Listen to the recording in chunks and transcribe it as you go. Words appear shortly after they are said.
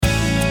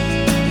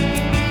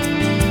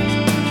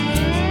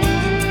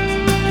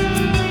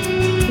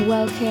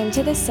Welcome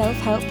to the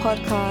Self-Help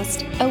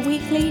Podcast, a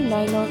weekly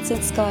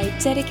no-nonsense guide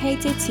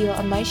dedicated to your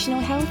emotional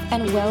health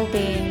and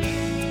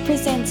well-being.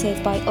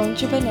 Presented by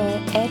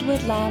entrepreneur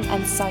Edward Lamb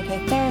and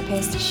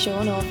psychotherapist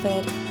Sean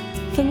Orford.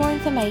 For more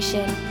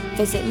information,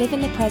 visit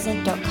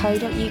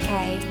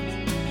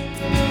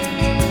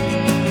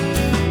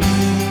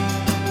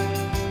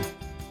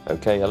liveinthepresent.co.uk.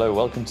 Okay, hello,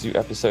 welcome to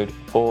episode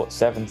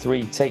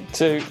 473, take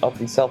 2 of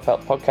the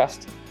Self-Help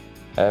Podcast.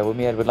 With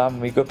me, Edward Lamb,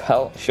 and my good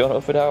pal, Sean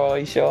Orford. How are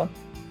you, Sean?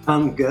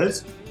 I'm good.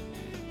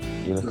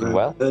 You looking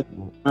well? Good.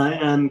 I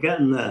am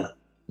getting there.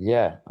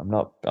 Yeah, I'm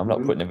not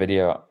putting a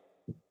video up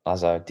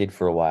as I did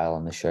for a while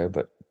on the show,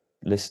 but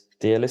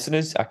dear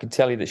listeners, I can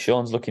tell you that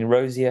Sean's looking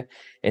rosier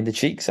in the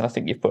cheeks, and I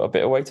think you've put a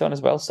bit of weight on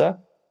as well, sir.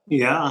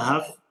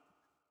 Yeah,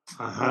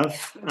 I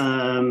have.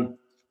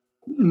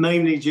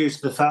 Mainly due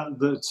to the fact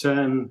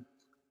that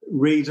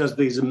Reed does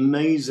these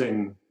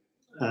amazing.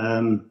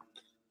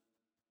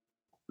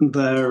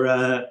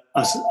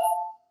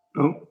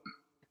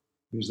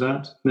 Who's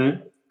that?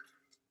 No,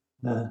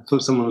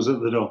 thought someone was at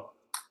the door.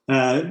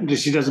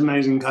 She does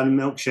amazing kind of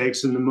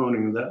milkshakes in the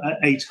morning that are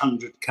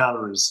 800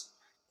 calories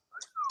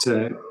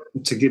to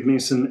give me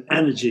some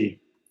energy.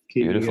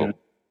 Beautiful.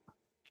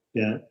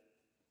 Yeah.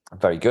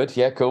 Very good.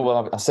 Yeah, cool.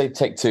 Well, I say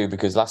take 2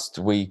 because last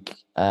week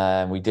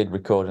we did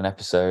record an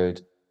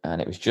episode,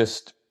 and I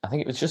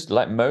think it was just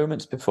like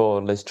moments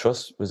before Liz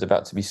Truss was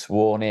about to be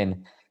sworn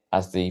in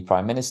as the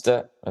Prime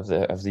Minister of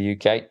the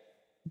UK.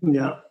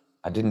 Yeah.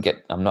 I didn't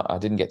get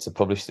to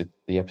publish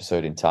the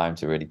episode in time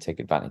to really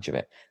take advantage of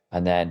it.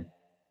 And then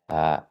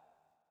the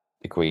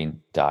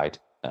Queen died,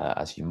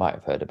 as you might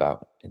have heard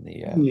about in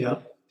the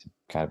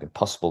kind of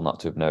impossible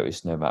not to have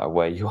noticed no matter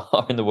where you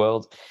are in the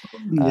world.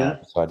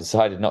 So I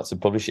decided not to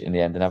publish it in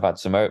the end, and I've had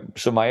some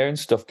of my own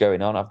stuff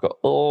going on. I've got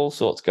all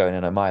sorts going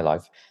on in my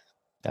life,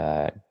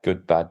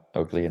 good, bad,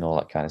 ugly, and all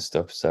that kind of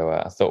stuff. So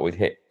I thought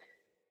we'd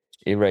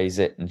erase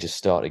it and just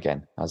start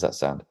again. How's that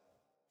sound?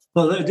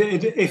 Well,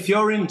 if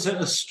you're into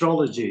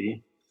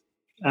astrology,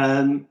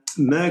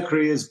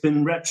 Mercury has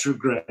been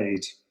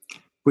retrograde,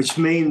 which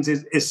means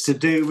it's to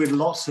do with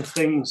lots of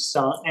things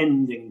start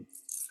ending.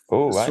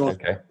 Oh, right,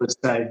 okay. Would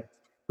say,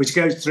 which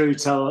goes through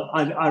till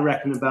I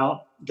reckon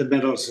about the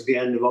middle to the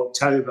end of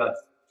October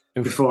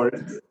before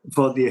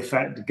the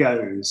effect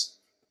goes.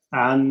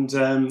 And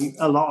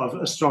a lot of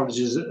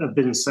astrologers have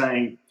been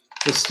saying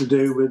it's to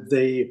do with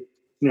the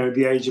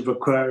age of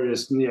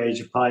Aquarius and the age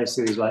of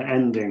Pisces, like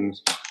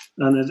endings.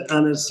 And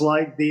it's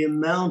like the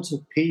amount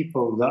of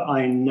people that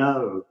I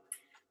know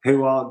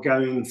who are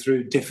going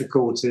through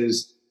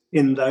difficulties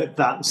in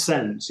that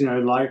sense,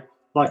 like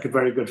a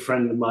very good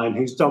friend of mine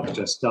whose dog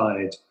just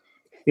died.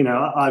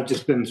 I've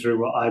just been through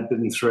what I've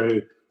been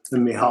through,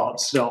 and my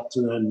heart stopped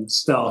and then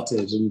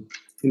started. And,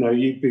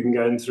 you've been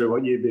going through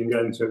what you've been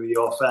going through with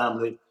your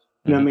family.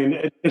 Mm-hmm. I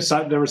mean, it's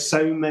like there are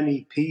so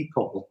many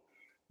people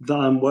that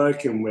I'm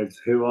working with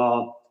who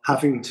are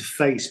having to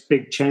face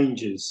big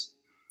changes.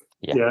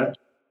 Yeah.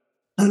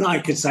 And I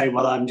could say,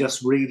 well, I'm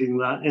just reading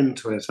that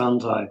into it,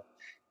 aren't I?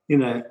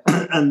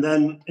 And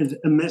then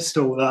amidst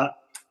all that,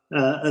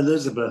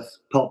 Elizabeth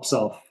pops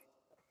off.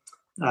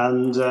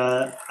 And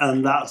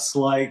that's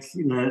like,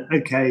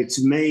 okay,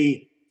 to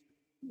me,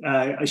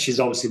 she's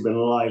obviously been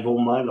alive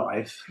all my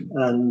life.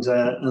 And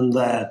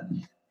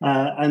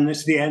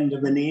it's the end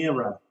of an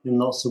era in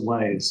lots of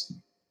ways.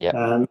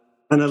 Yeah.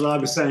 And as I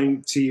was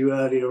saying to you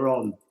earlier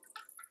on,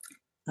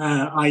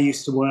 I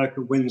used to work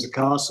at Windsor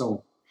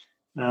Castle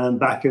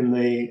back in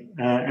the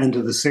end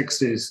of the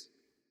 60s,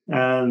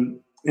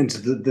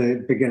 into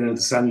the beginning of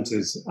the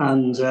 70s.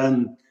 And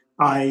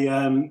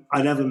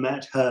I never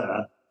met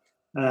her,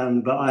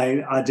 but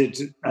I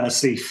did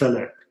see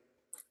Philip.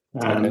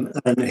 And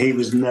he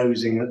was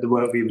nosing at the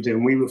work we were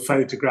doing. We were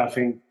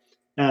photographing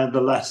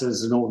the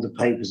letters and all the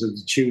papers of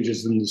the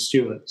Tudors and the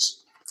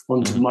Stuarts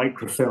onto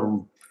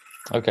microfilm.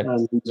 Okay.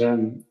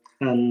 And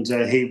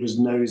he was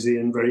nosy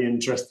and very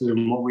interested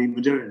in what we were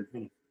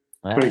doing.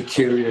 Very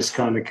curious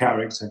kind of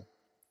character.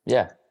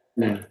 Yeah.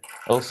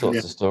 All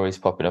sorts of stories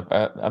popping up.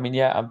 I'm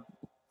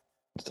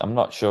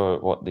not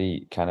sure what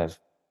the kind of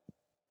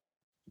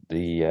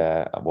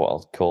what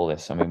I'll call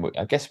this. I mean,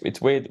 I guess it's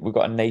weird. We've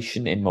got a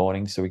nation in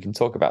mourning, so we can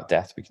talk about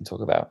death. We can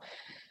talk about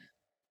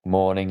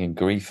mourning and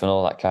grief and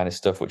all that kind of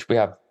stuff, which we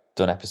have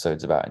done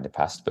episodes about in the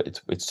past. But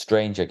it's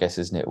strange, I guess,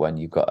 isn't it, when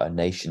you've got a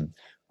nation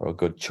or a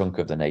good chunk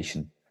of the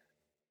nation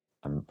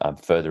and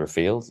further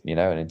afield,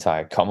 an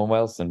entire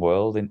Commonwealth and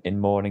world in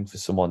mourning for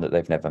someone that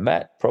they've never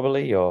met,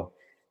 probably, or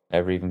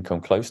never even come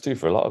close to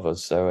for a lot of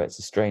us. So it's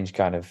a strange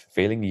kind of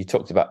feeling. You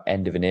talked about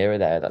end of an era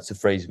there. That's a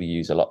phrase we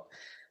use a lot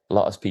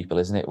as people,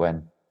 isn't it?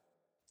 When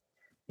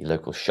your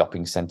local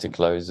shopping centre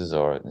closes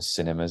or the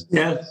cinemas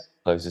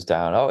closes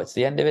down. Oh, it's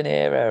the end of an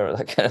era, or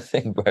that kind of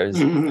thing. Whereas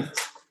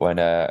when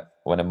a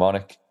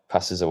monarch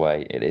passes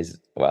away, it is,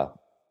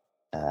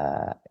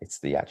 it's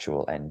the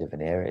actual end of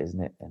an era,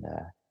 isn't it? And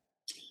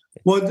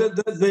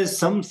there's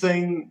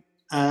something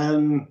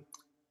that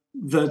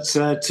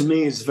to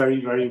me is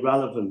very, very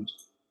relevant.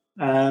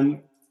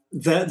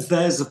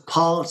 There's a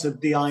part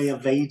of the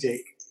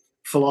Ayurvedic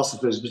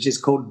philosophers, which is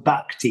called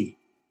bhakti.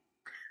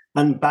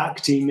 And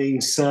bhakti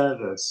means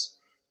service.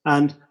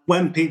 And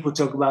when people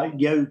talk about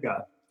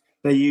yoga,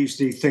 they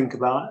usually think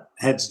about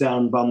heads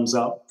down, bums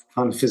up,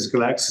 kind of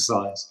physical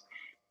exercise.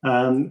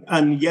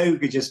 And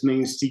yoga just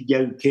means to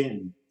yoke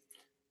in,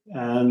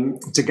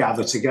 to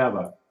gather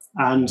together.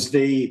 And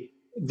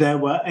there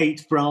were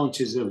 8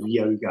 branches of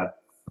yoga,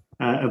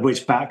 of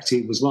which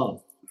bhakti was one.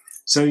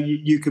 So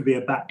you could be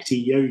a bhakti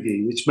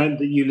yogi, which meant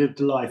that you lived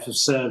a life of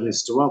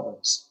service to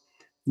others,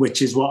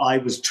 which is what I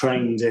was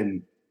trained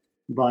in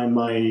by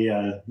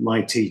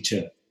my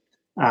teacher.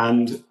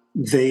 And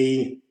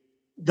that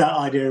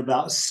idea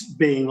about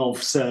being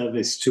of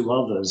service to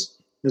others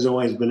has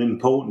always been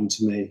important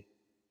to me.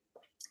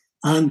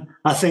 And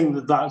I think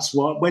that that's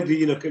what, whether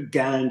you look at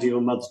Gandhi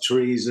or Mother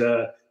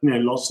Teresa,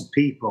 lots of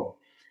people.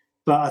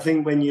 But I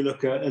think when you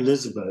look at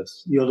Elizabeth,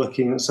 you're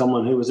looking at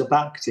someone who was a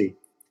bhakti.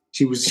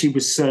 She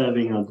was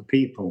serving other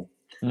people.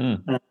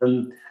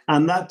 And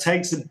that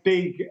takes a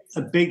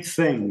big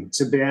thing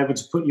to be able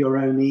to put your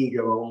own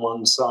ego on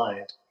one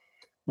side.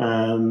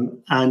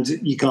 And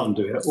you can't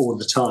do it all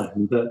the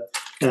time, but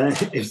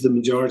if the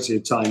majority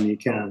of time you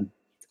can,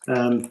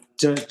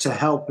 to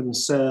help and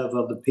serve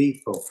other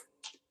people,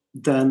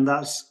 then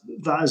that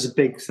is a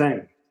big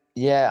thing.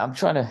 Yeah, I'm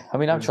trying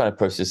to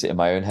process it in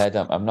my own head.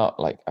 I'm not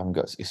like, I haven't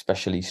got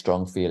especially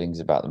strong feelings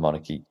about the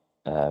monarchy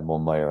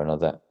one way or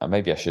another. And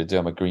maybe I should do.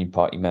 I'm a Green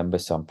Party member,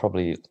 so I'm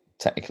probably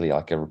technically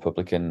like a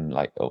Republican,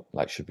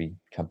 should be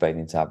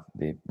campaigning to have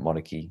the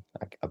monarchy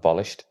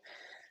abolished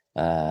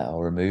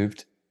or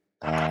removed.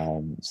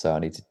 So I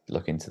need to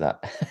look into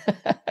that.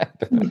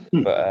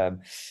 but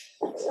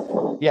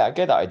yeah, I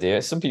get that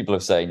idea. Some people are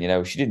saying,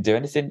 she didn't do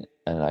anything,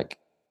 and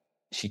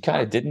she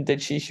kind of didn't,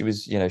 did she? She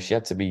was, she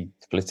had to be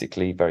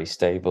politically very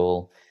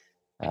stable.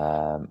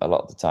 A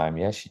lot of the time,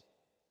 yeah,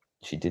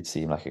 she did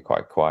seem like a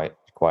quite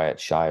quiet,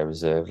 shy,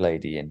 reserved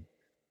lady.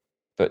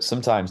 But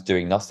sometimes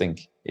doing nothing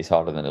is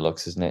harder than it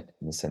looks, isn't it?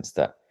 In the sense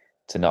that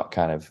to not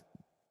kind of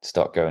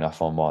start going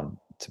off on one,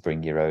 to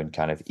bring your own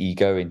kind of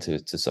ego into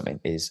something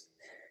is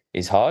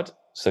hard.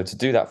 So to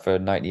do that for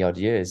 90 odd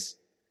years,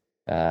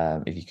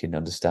 if you can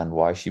understand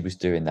why she was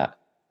doing that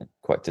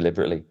quite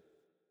deliberately,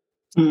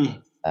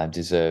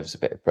 deserves a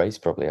bit of praise,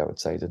 probably, I would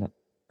say, doesn't it?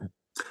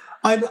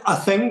 I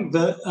think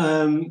that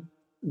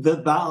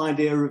that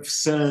idea of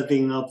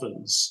serving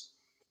others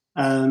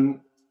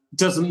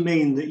doesn't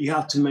mean that you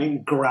have to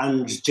make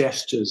grand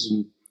gestures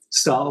and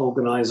start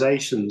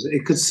organisations.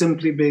 It could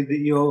simply be that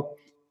you're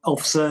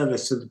of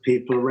service to the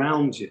people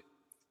around you,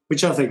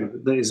 which I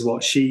think that is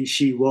what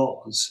she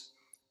was.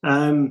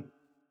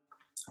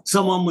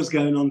 Someone was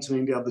going on to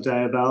me the other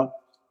day about,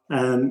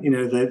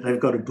 they've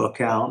got a book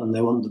out and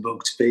they want the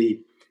book to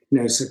be,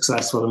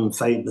 successful and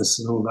famous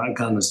and all that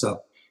kind of stuff.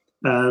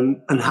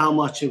 And how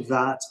much of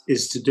that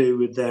is to do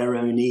with their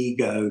own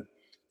ego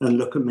and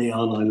look at me,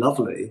 aren't I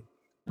lovely,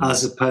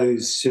 as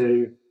opposed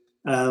to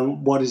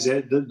what is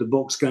it that the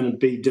book's going to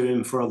be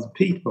doing for other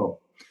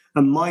people.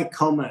 And my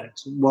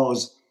comment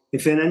was,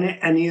 if in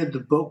any of the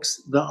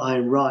books that I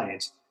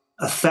write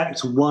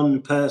affect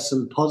one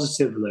person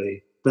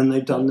positively, then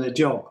they've done their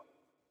job.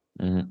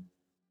 Mm-hmm.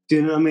 Do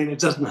you know what I mean? It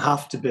doesn't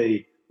have to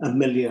be a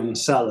million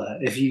seller.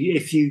 If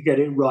you get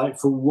it right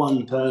for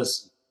one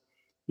person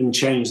and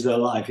change their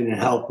life and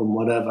help them,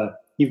 whatever,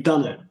 you've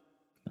done it.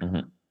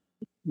 Mm-hmm.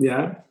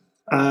 Yeah.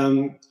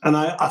 And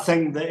I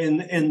think that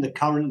in the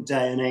current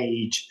day and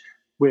age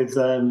with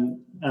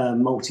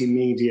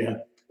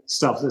multimedia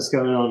stuff that's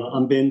going on,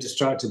 I'm being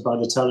distracted by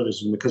the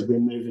television because we're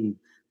moving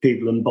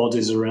people and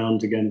bodies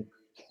around again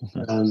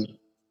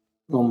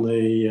on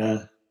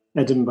the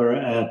Edinburgh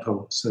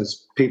airport. So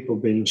there's people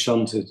being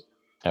shunted.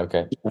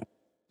 Okay.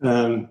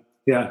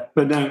 Yeah,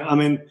 but no,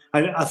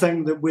 I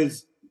think that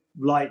with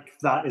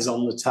that is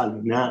on the telly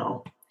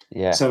now.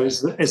 Yeah. So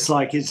it's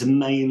like it's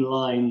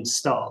mainline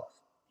stuff.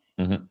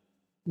 Mm-hmm.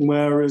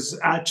 Whereas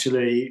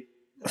actually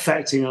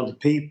affecting other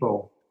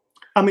people,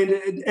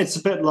 it's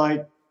a bit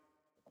like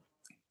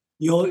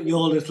your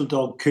little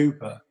dog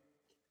Cooper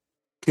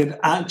could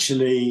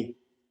actually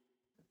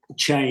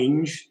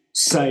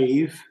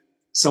save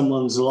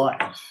someone's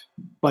life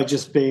by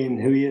just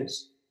being who he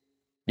is.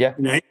 Yeah.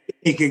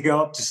 He could go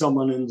up to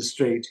someone in the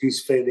street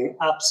who's feeling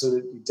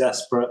absolutely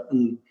desperate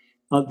and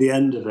at the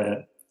end of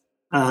it,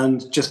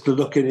 and just the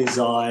look in his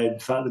eye, the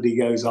fact that he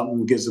goes up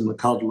and gives them a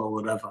cuddle or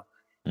whatever,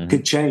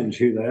 could change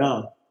who they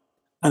are.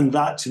 And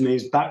that to me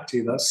is back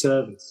to that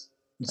service.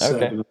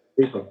 Serving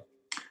people.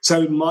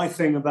 So my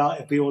thing about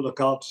if we all look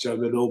after each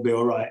other, it'll all be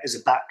all right is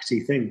a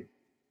back-to thing.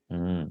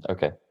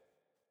 Okay.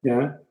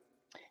 Yeah.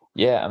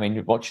 Yeah, I've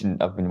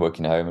been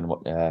working at home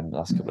and the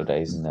last couple of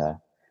days, and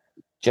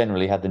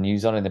generally had the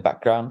news on in the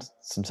background.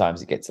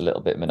 Sometimes it gets a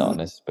little bit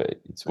monotonous, but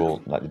it's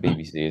all like the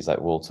BBC is like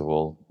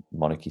wall-to-wall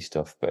monarchy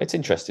stuff. But it's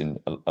interesting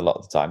a lot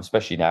of the time,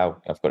 especially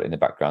now. I've got it in the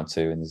background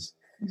too, and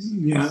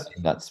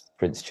that's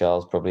Prince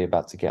Charles probably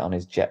about to get on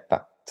his jet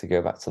back to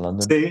go back to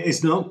London. See,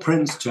 it's not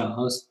Prince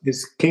Charles,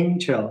 it's King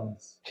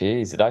Charles.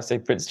 Jeez, did I say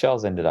Prince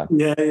Charles then, did I?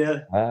 Yeah.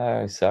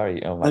 Oh,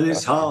 sorry. Oh my God. And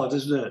it's hard,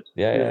 isn't it?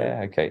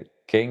 Yeah. Okay.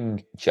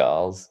 King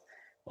Charles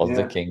or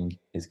the king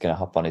is going to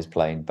hop on his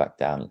plane back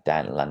down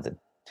to London.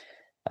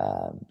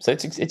 So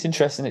it's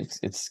interesting.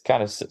 It's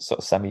kind of sort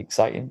of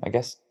semi-exciting, I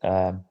guess.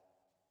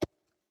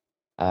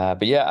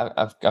 But yeah,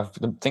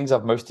 the things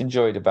I've most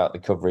enjoyed about the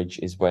coverage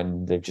is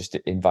when they've just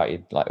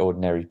invited like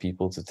ordinary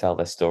people to tell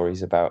their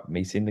stories about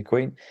meeting the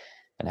Queen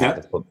and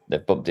how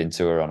they've bumped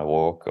into her on a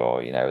walk,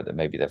 or that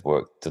maybe they've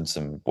done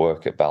some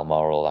work at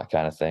Balmoral, that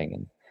kind of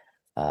thing,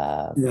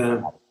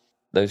 and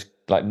those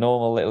like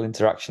normal little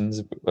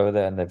interactions over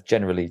there. And they've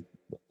generally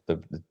there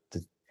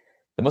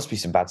must be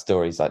some bad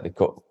stories, like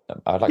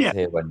I'd like to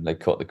hear when they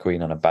caught the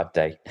Queen on a bad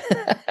day.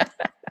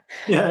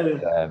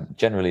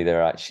 Generally,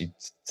 they're actually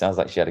sounds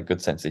like she had a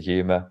good sense of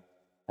humour.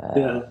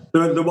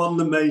 The one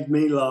that made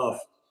me laugh,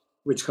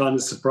 which kind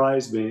of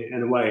surprised me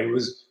in a way,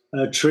 was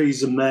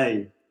Theresa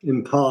May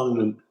in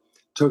Parliament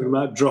talking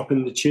about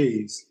dropping the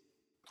cheese.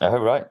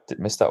 Oh right,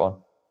 missed that one.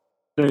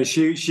 No,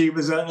 she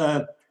was at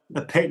a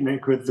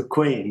picnic with the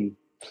Queen,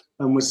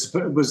 and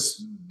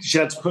she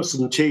had to put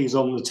some cheese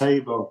on the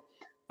table,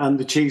 and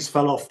the cheese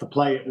fell off the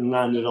plate and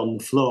landed on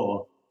the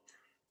floor.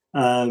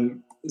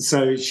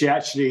 So she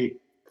actually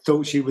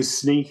thought she was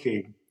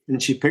sneaking,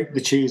 and she picked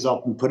the cheese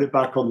up and put it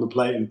back on the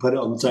plate and put it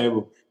on the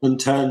table and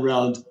turned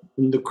around,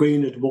 and the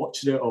Queen had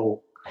watched it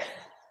all.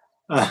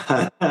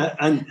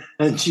 And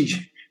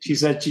she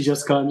said she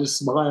just kind of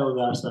smiled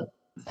at her.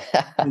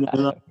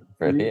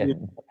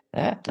 Brilliant.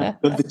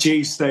 But the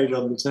cheese stayed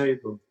on the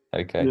table.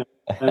 Okay.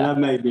 And that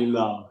made me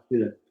laugh.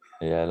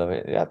 Yeah, I love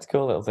it. Yeah, it's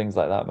cool little things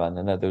like that, man.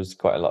 I know there was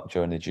quite a lot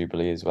during the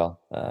Jubilee as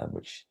well,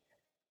 which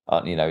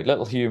aren't,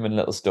 little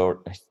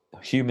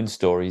human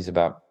stories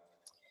about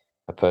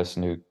a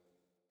person who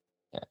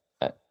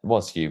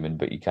was human,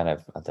 but you kind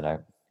of, I don't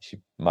know, she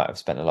might have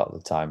spent a lot of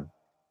the time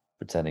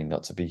pretending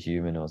not to be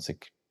human or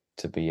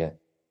to be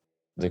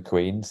the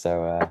Queen.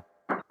 So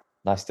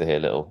nice to hear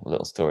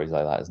little stories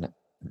like that, isn't it?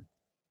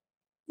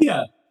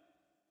 Yeah.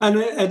 And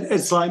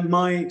it's like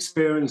my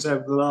experience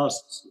over the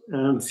last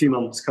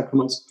couple of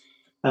months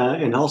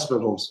in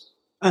hospitals,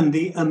 and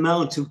the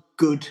amount of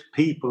good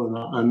people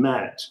that I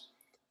met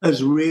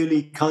has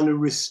really kind of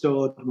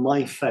restored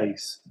my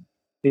faith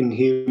in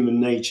human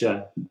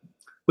nature,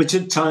 which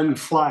at times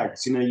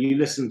flags. You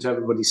listen to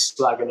everybody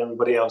slagging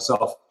everybody else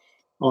off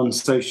on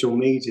social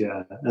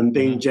media and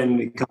being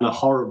generally kind of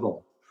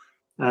horrible.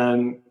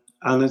 And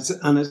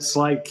it's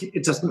like,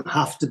 it doesn't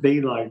have to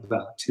be like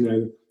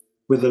that,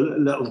 with a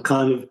little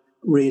kind of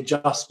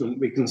readjustment,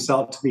 we can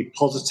start to be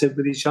positive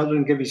with each other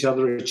and give each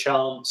other a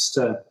chance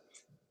to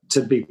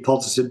be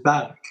positive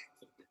back.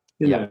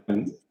 You know.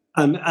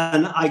 And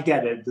I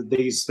get it that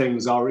these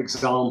things are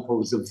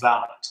examples of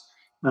that.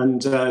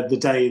 And the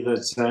day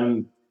that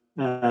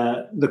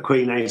the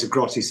Queen ate a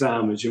grotty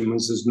sandwich and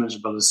was as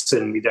miserable as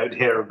sin, we don't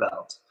hear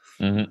about.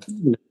 I'm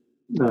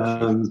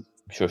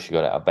sure she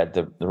got out of bed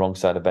the wrong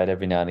side of bed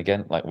every now and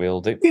again, like we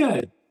all do.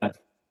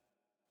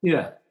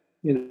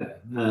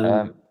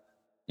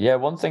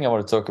 One thing I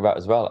want to talk about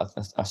as well,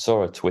 I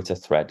saw a Twitter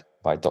thread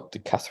by Dr.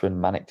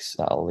 Catherine Mannix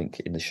that I'll link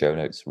in the show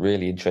notes.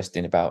 Really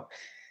interesting about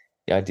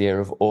the idea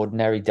of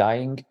ordinary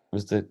dying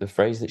was the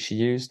phrase that she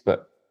used,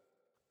 but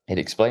it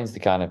explains the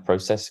kind of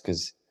process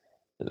because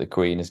the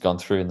Queen has gone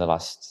through in the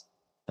last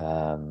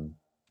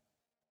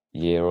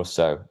year or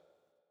so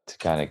to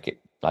kind of get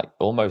like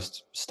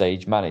almost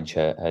stage manage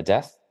her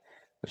death,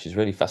 which is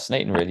really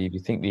fascinating. Really, if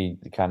you think the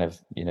kind of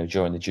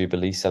during the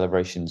Jubilee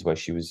celebrations where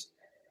she was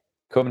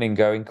coming and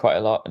going quite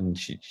a lot, and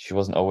she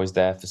wasn't always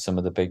there for some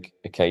of the big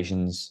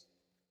occasions.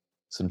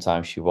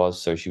 Sometimes she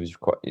was, so she was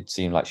it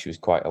seemed like she was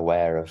quite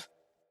aware of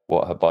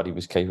what her body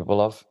was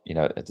capable of.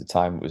 At the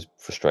time it was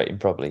frustrating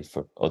probably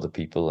for other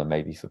people and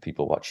maybe for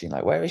people watching,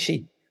 like, where is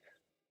she?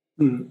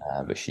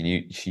 But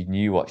she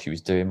knew what she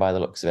was doing by the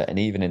looks of it. And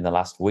even in the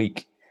last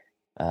week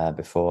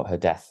before her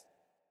death,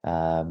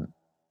 the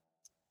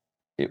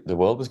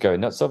world was going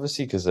nuts,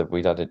 obviously, because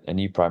we'd had a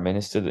new prime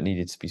minister that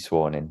needed to be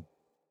sworn in.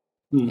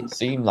 It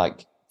seemed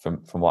like,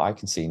 from what I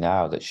can see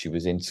now, that she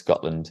was in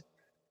Scotland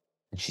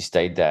and she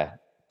stayed there.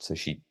 So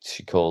she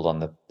called on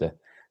the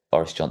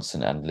Boris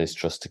Johnson and Liz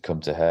Truss to come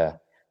to her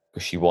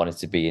because she wanted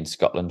to be in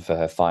Scotland for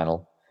her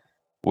final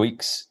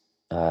weeks.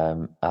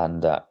 There's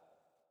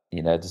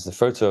a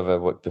photo of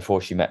her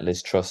before she met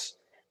Liz Truss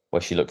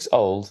where she looks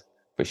old,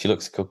 but she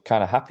looks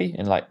kind of happy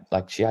and like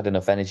she had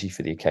enough energy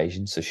for the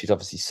occasion. So she's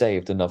obviously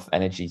saved enough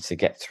energy to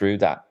get through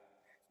that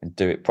and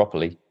do it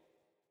properly.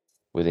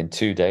 Within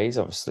 2 days,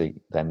 obviously,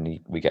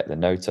 then we get the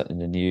note in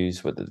the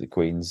news whether the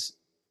Queen's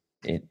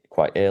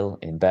quite ill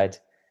in bed,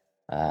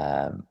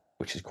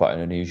 which is quite an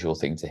unusual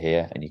thing to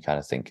hear. And you kind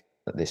of think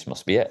that this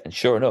must be it. And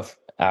sure enough,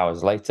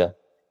 hours later,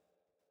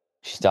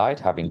 she died,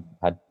 having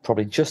had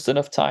probably just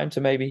enough time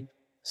to maybe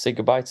say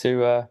goodbye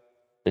to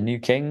the new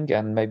king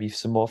and maybe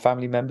some more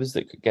family members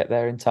that could get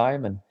there in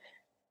time. And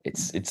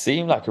it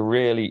seemed like a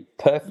really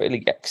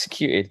perfectly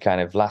executed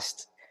kind of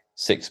last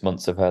 6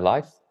 months of her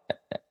life.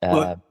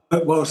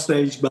 Well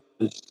staged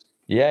managed.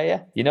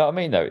 Yeah. You know what I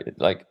mean, though?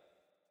 Like,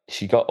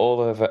 she got all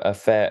of her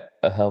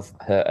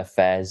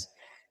affairs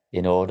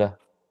in order.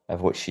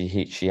 of which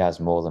she has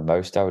more than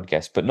most, I would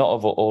guess. But not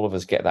all of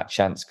us get that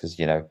chance because,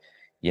 you know,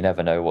 you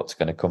never know what's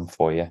going to come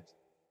for you.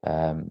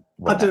 I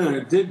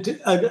don't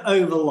know.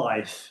 Over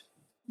life,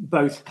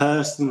 both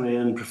personally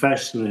and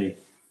professionally,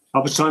 I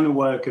was trying to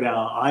work it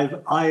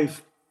out.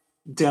 I've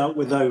dealt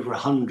with over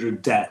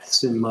 100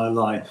 deaths in my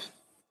life.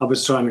 I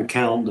was trying to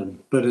count them,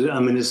 but I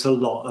mean, it's a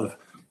lot of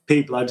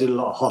people. I did a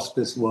lot of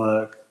hospice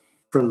work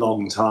for a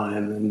long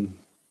time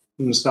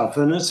and stuff.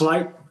 And it's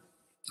like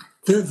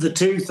the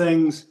two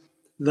things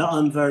that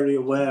I'm very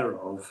aware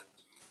of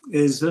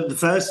is that the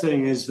first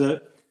thing is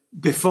that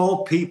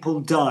before people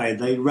die,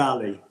 they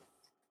rally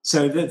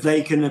so that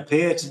they can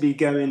appear to be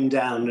going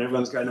down and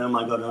everyone's going, oh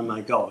my God, oh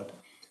my God.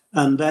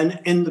 And then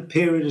in the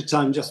period of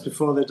time just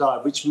before they die,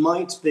 which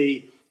might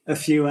be a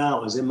few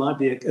hours, it might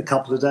be a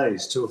couple of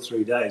days, 2 or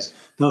 3 days,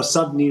 they'll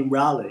suddenly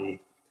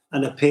rally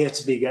and appear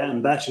to be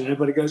getting better. And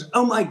everybody goes,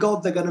 oh my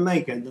God, they're going to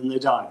make it. And then they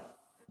die.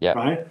 Yeah.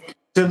 Right?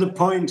 To the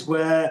point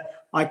where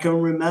I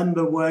can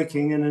remember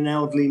working in an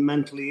elderly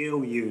mentally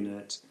ill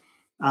unit,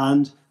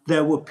 and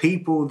there were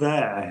people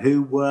there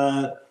who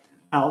were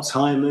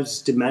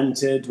Alzheimer's,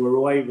 demented, were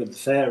away with the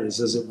fairies,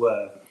 as it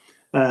were,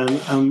 and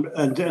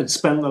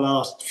spent the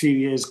last few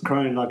years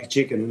crying like a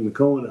chicken in the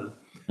corner,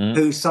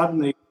 who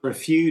suddenly, for a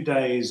few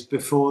days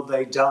before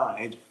they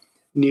died,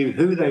 knew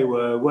who they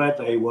were, where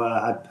they were,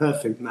 had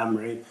perfect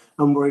memory,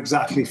 and were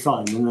exactly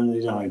fine, and then they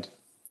died.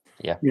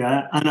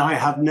 Yeah, and I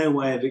have no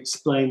way of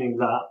explaining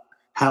that,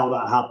 how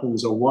that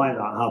happens or why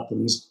that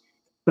happens,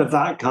 but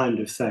that kind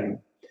of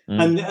thing.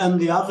 And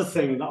the other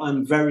thing that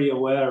I'm very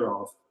aware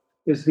of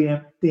is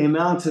the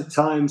amount of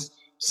times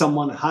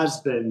someone has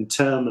been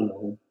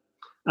terminal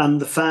and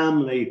the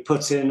family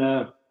put in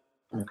a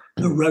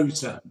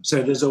rota.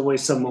 So there's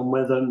always someone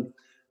with them,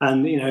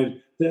 and you know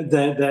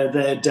they're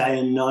there day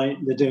and night.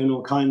 They're doing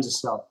all kinds of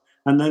stuff,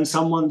 and then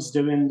someone's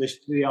doing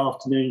the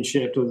afternoon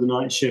shift or the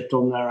night shift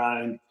on their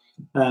own,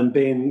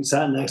 being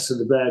sat next to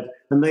the bed,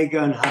 and they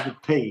go and have a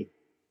pee.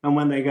 And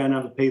when they go and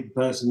have a pee, the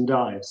person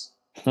dies.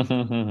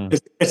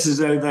 It's as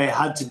though they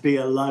had to be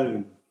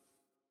alone,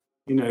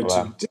 you know,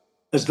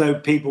 as though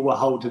people were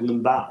holding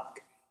them back.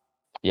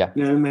 Yeah.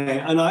 You know what I mean?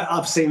 And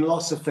I've seen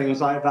lots of things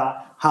like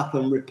that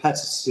happen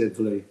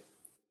repetitively,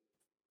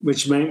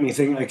 which make me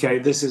think, okay,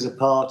 this is a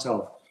part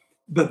of.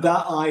 But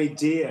that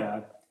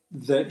idea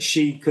that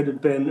she could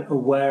have been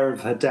aware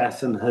of her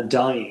death and her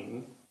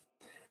dying,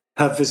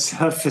 her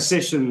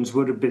physicians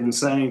would have been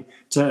saying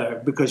to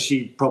her, because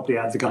she probably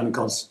had the kind of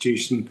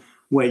constitution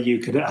where you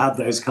could have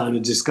those kind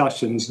of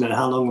discussions, you know,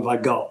 how long have I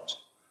got?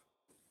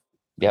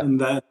 Yeah. And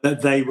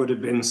that they would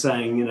have been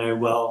saying, you know,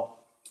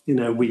 well, you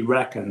know, we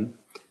reckon.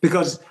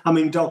 Because, I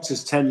mean,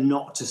 doctors tend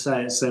not to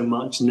say it so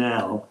much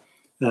now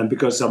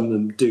because some of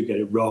them do get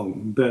it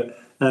wrong. But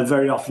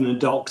very often a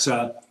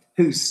doctor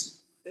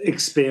who's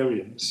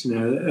experienced, you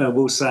know,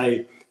 will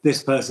say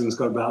this person's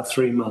got about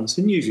 3 months,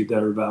 and usually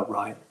they're about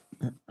right.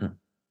 You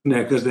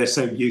know, because they're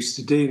so used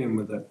to dealing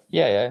with it.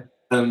 Yeah.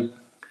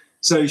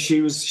 So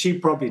she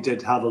probably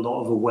did have a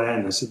lot of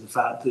awareness of the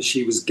fact that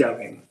she was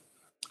going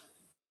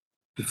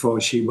before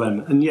she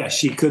went. And yes,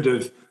 she could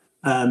have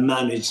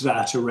managed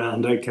that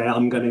around, okay, I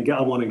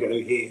want to go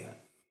here.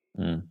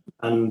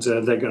 And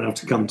they're going to have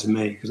to come to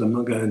me because I'm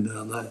not going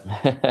down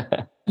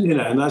there. You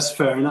know, and that's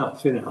fair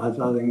enough. You know, I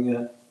think,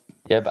 yeah.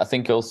 Yeah, but I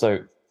think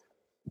also,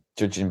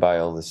 judging by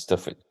all this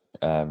stuff in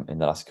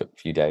the last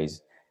few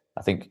days,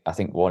 I think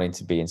wanting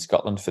to be in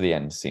Scotland for the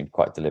end seemed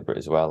quite deliberate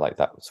as well. Like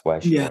that was where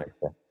she wanted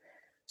to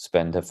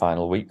spend her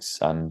final weeks.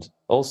 And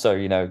also,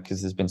 you know,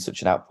 because there's been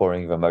such an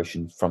outpouring of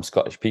emotion from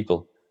Scottish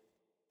people.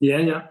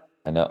 Yeah.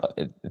 And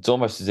it's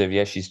almost as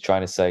if, she's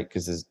trying to say,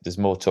 because there's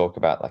more talk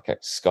about like a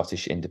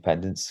Scottish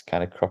independence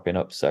kind of cropping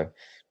up. So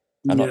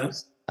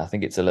I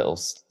think it's a little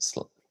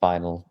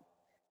final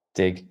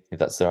dig, if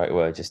that's the right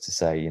word, just to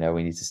say, you know,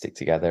 we need to stick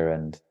together.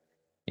 And,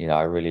 you know,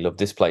 I really love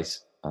this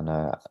place. And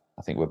I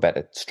think we're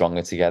better,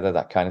 stronger together,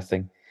 that kind of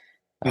thing.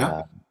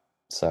 Yeah.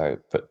 So,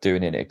 but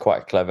doing it in a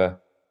quite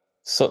clever,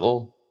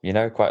 subtle, you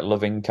know, quite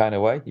loving kind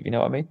of way, if you know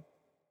what I mean.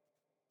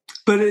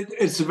 But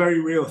it's a very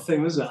real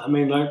thing, isn't it? I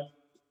mean, like,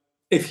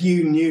 if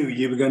you knew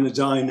you were going to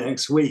die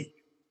next week,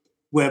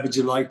 where would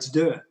you like to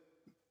do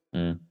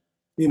it?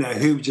 You know,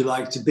 who would you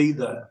like to be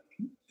there?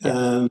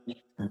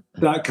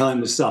 That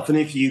kind of stuff. And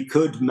if you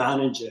could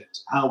manage it,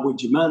 how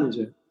would you manage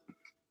it?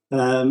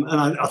 And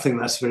I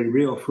think that's very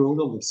real for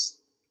all of us.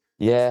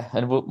 Yeah,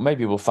 and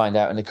maybe we'll find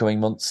out in the coming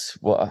months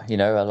what, you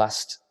know, her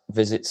last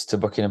visits to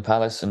Buckingham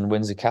Palace and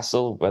Windsor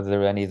Castle,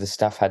 whether any of the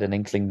staff had an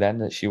inkling then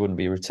that she wouldn't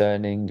be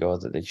returning, or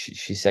that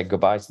she said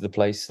goodbye to the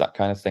place, that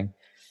kind of thing.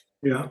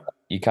 Yeah.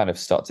 You kind of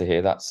start to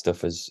hear that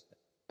stuff as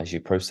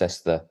you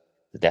process the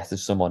death of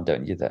someone,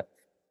 don't you? That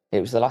it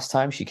was the last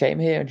time she came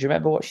here, and do you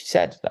remember what she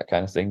said? That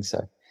kind of thing.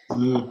 So,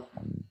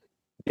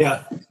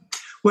 yeah.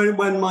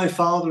 When my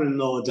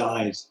father-in-law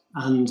died,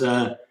 and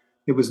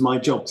it was my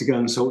job to go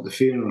and sort the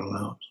funeral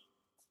out,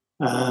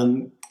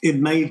 it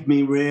made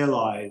me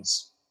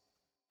realise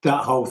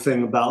that whole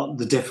thing about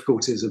the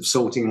difficulties of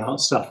sorting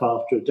out stuff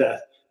after a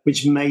death,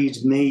 which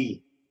made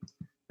me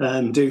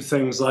do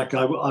things like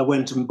I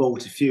went and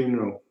bought a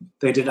funeral.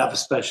 They did have a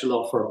special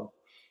offer on.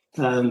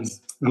 And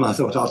I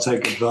thought, I'll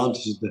take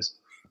advantage of this.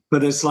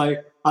 But it's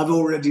like, I've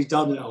already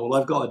done it all.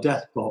 I've got a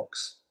death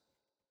box.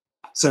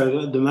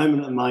 So at the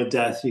moment of my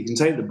death, you can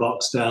take the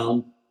box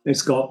down.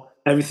 It's got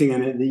everything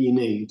in it that you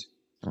need.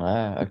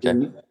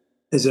 Okay.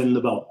 Is in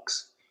the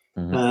box.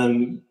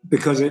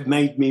 Because it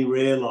made me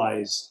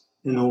realise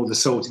in all the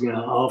sorting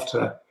out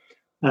after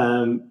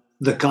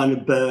the kind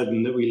of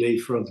burden that we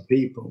leave for other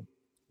people.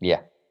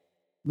 Yeah.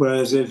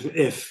 Whereas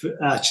if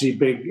actually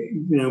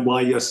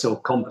while you're still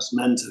compos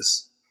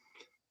mentis,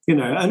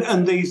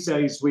 and these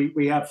days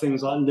we have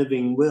things like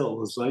living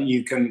wills, like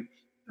you can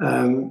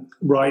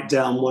write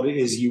down what it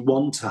is you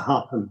want to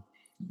happen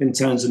in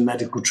terms of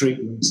medical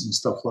treatments and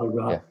stuff like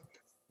that.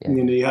 Yeah.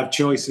 You have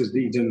choices that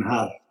you didn't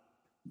have a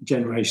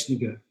generation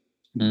ago.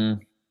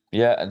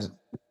 Yeah, and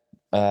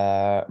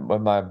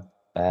when my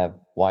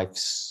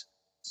wife's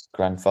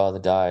grandfather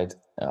died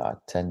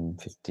 10,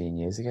 15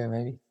 years ago,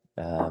 maybe,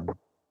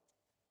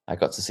 I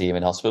got to see him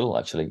in hospital,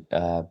 actually,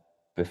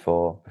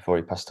 before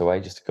he passed away,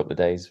 just a couple of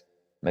days,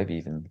 maybe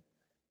even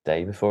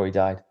day before he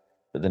died.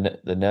 But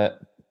the nurse,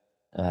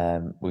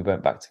 we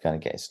went back to kind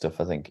of get his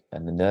stuff, I think,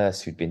 and the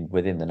nurse who'd been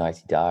with him the night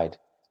he died,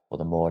 or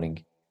the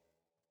morning,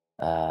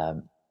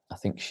 I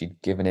think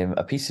she'd given him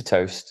a piece of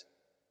toast,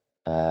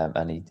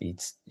 and he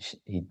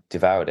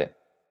devoured it.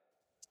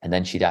 And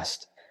then she'd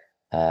asked,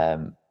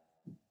 "Can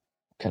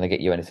I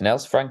get you anything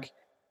else, Frank?"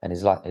 And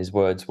his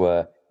words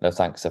were, "No,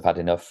 thanks, I've had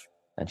enough."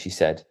 And she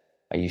said,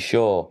 "Are you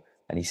sure?"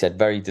 And he said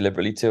very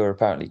deliberately to her,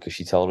 apparently, because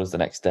she told us the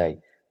next day,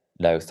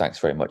 "No, thanks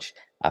very much.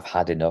 I've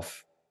had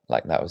enough."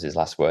 Like that was his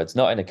last words.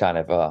 Not in a kind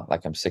of,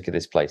 like, I'm sick of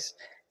this place.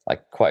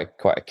 Like quite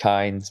a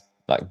kind,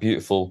 like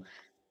beautiful,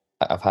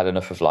 I've had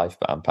enough of life,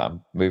 but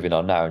I'm moving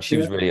on now. And she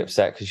was really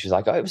upset because she was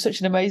like, "Oh, it was such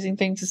an amazing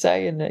thing to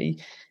say." And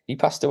he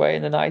passed away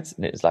in the night.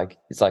 And it's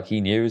like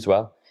he knew as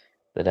well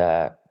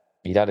that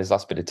he'd had his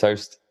last bit of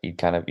toast. He'd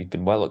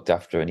been well looked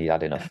after and he'd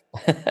had enough.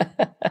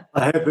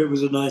 I hope it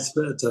was a nice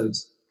bit of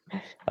toast.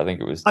 I think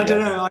it was. I don't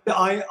know.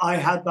 I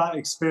had that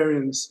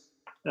experience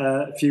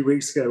a few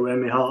weeks ago where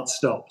my heart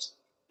stopped,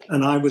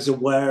 and I was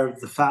aware of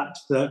the fact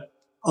that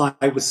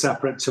I was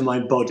separate to my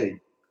body.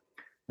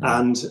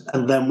 And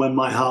then when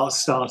my heart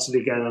started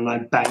again and I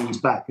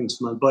banged back into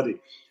my body,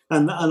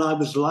 and I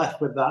was left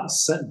with that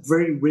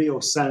very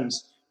real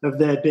sense of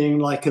there being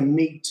like a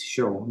meat,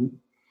 Sean,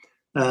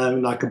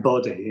 like a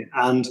body,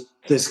 and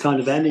this kind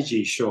of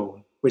energy,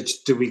 Sean,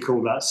 which do we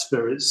call that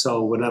spirit,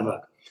 soul,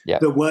 whatever,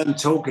 that weren't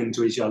talking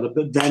to each other,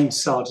 but then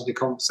started a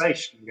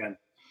conversation again.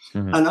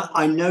 And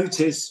I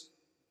notice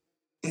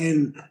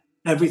in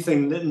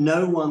everything that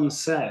no one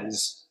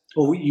says,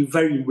 or you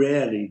very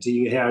rarely do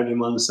you hear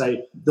anyone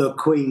say, "The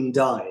Queen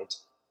died."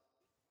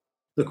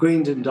 The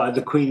Queen didn't die,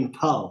 the Queen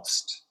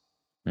passed.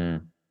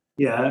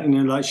 Yeah,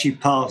 like she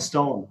passed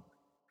on.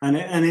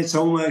 And it's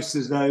almost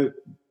as though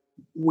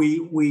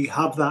we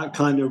have that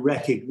kind of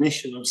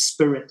recognition of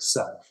spirit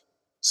self,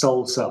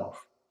 soul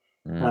self.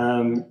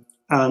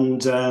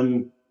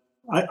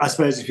 I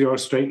suppose if you're a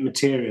straight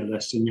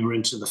materialist and you're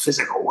into the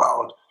physical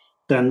world,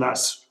 then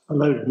that's a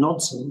load of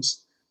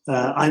nonsense.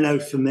 I know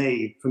for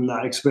me, from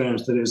that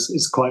experience, that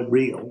it's quite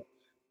real.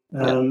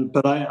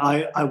 But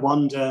I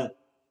wonder,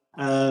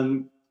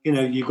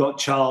 you got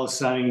Charles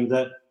saying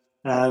that,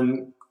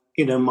 my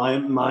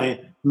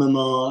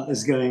mama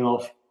is going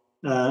off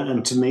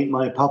and to meet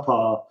my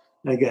papa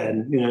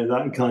again,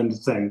 that kind of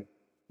thing.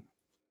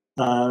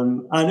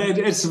 And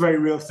it's a very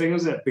real thing,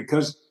 isn't it?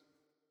 Because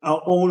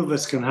all of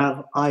us can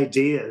have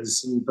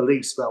ideas and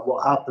beliefs about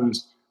what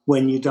happens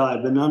when you die,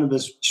 but none of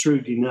us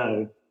truly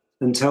know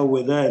until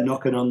we're there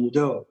knocking on the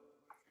door.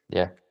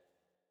 Yeah.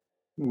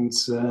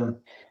 It's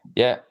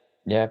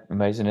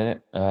amazing, isn't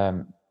it?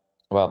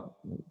 Well,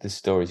 this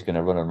story's going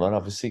to run and run,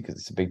 obviously, because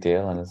it's a big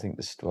deal, and I think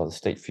the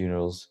state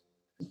funerals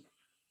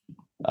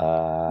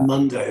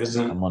Monday,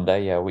 isn't it? On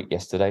Monday, a week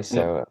yesterday.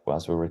 So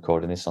as we're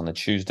recording this on the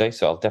Tuesday,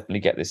 so I'll definitely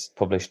get this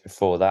published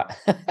before that.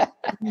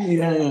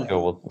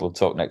 Sure, we'll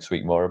talk next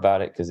week more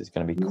about it because it's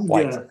going to be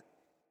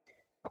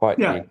quite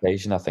the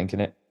occasion, I think,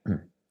 isn't it?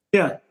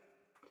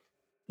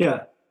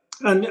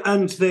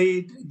 And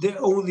the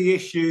all the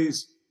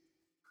issues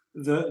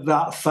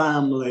that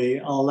family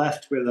are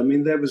left with. I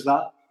mean, there was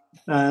that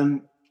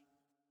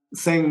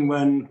thing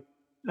when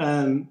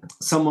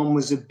someone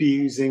was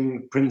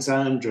abusing Prince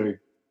Andrew.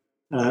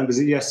 Was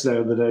it yesterday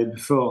or the day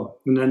before?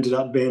 And ended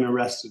up being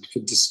arrested for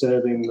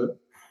disturbing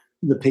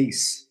the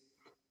peace.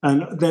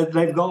 And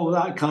they've got all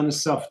that kind of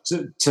stuff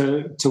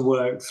to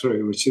work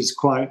through, which is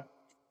quite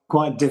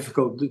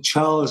difficult. That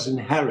Charles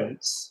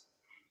inherits,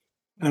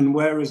 and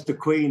whereas the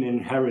Queen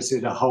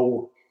inherited a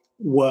whole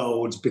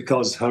world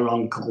because her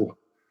uncle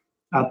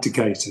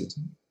abdicated.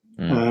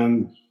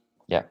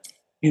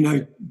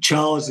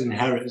 Charles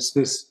inherits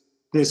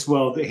this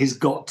world that he's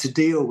got to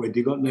deal with.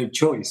 You've got no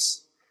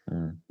choice.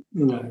 And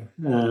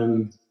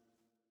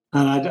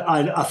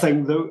I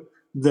think that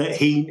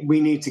we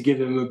need to give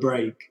him a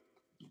break.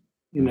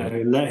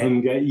 Let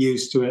him get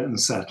used to it and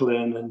settle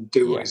in and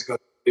do what he's got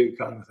to do,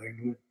 kind of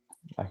thing.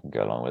 I can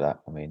go along with that.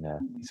 I mean,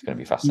 it's going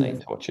to be fascinating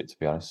to watch it, to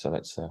be honest. So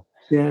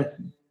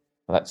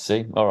let's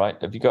see. All right,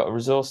 have you got a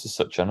resource as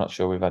such? I'm not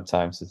sure we've had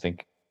time to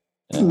think.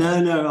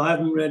 No, I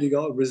haven't really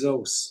got a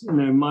resource.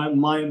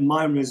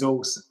 My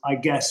resource, I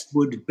guess,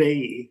 would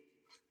be,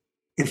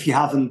 if you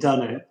haven't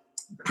done it,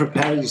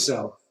 prepare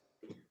yourself.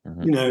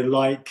 Mm-hmm.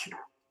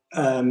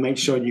 Make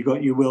sure you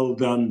got your will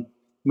done.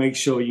 Make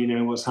sure you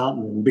know what's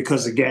happening.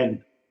 Because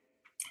again,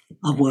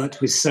 I've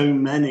worked with so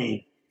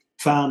many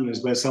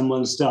families where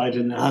someone's died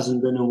and there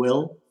hasn't been a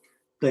will.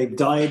 They've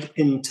died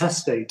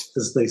intestate,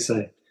 as they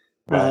say.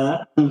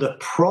 Right. And the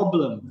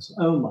problems,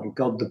 oh my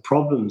God, the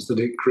problems that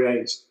it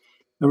creates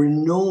are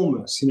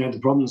enormous, the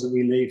problems that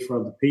we leave for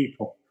other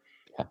people.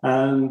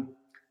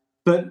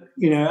 But,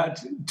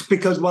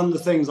 because one of the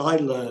things I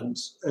learned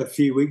a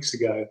few weeks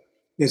ago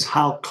is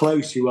how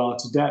close you are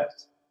to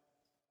death.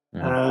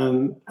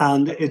 And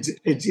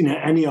it's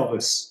any of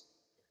us,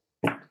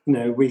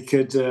 we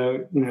could,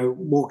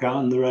 walk out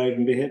on the road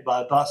and be hit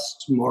by a bus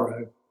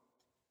tomorrow.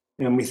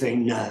 And we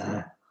think,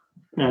 no,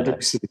 don't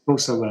be silly. Of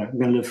course I won't. I'm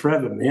going to live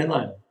forever,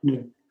 man.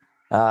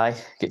 Aye,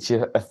 get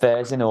your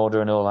affairs in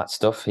order and all that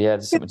stuff. Yeah,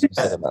 there's something to be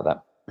said about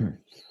that.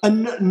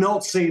 And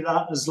not see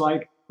that as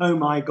like, oh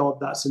my God,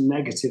 that's a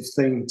negative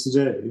thing to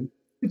do.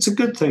 It's a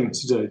good thing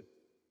to do.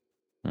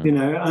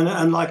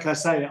 And like I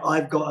say,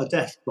 I've got a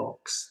death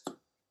box,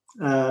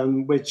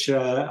 which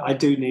I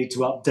do need to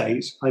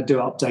update. I do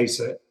update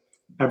it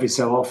every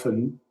so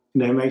often,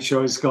 make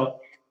sure it's got,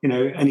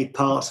 any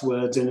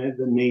passwords in it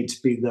that need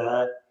to be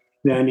there,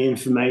 any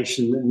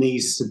information that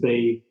needs to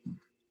be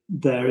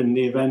there in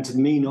the event of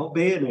me not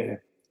being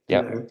here.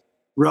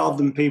 Rather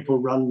than people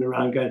running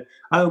around going,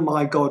 oh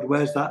my God,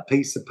 where's that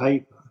piece of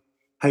paper?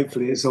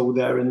 Hopefully it's all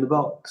there in the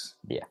box.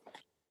 Yeah.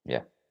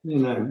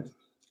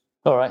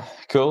 All right,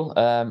 cool.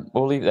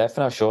 We'll leave it there for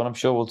now, Sean. I'm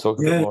sure we'll talk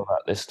a bit more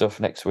about this stuff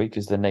next week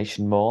as the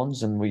nation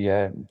mourns and we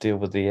deal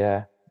with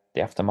the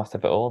aftermath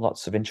of it all.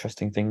 Lots of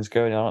interesting things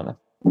going on,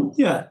 aren't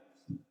there?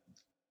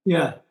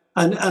 Yeah.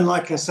 And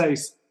like I say,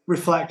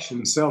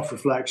 reflection,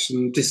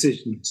 self-reflection,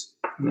 decisions.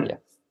 Yeah.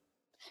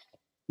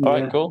 All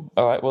right, cool.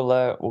 All right,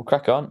 we'll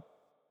crack on.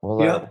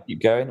 We'll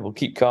keep going. We'll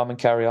keep calm and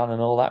carry on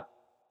and all that.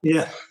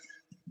 Yeah.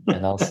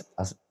 And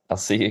I'll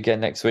see you again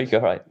next week.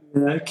 All right.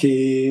 Yeah,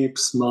 keep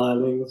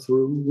smiling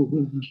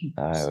through.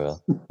 I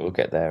will. We'll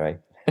get there, eh?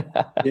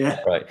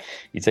 Yeah. Right.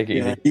 You take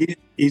it easy.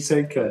 You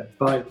take care.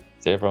 Bye.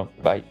 See you, everyone.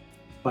 Bye.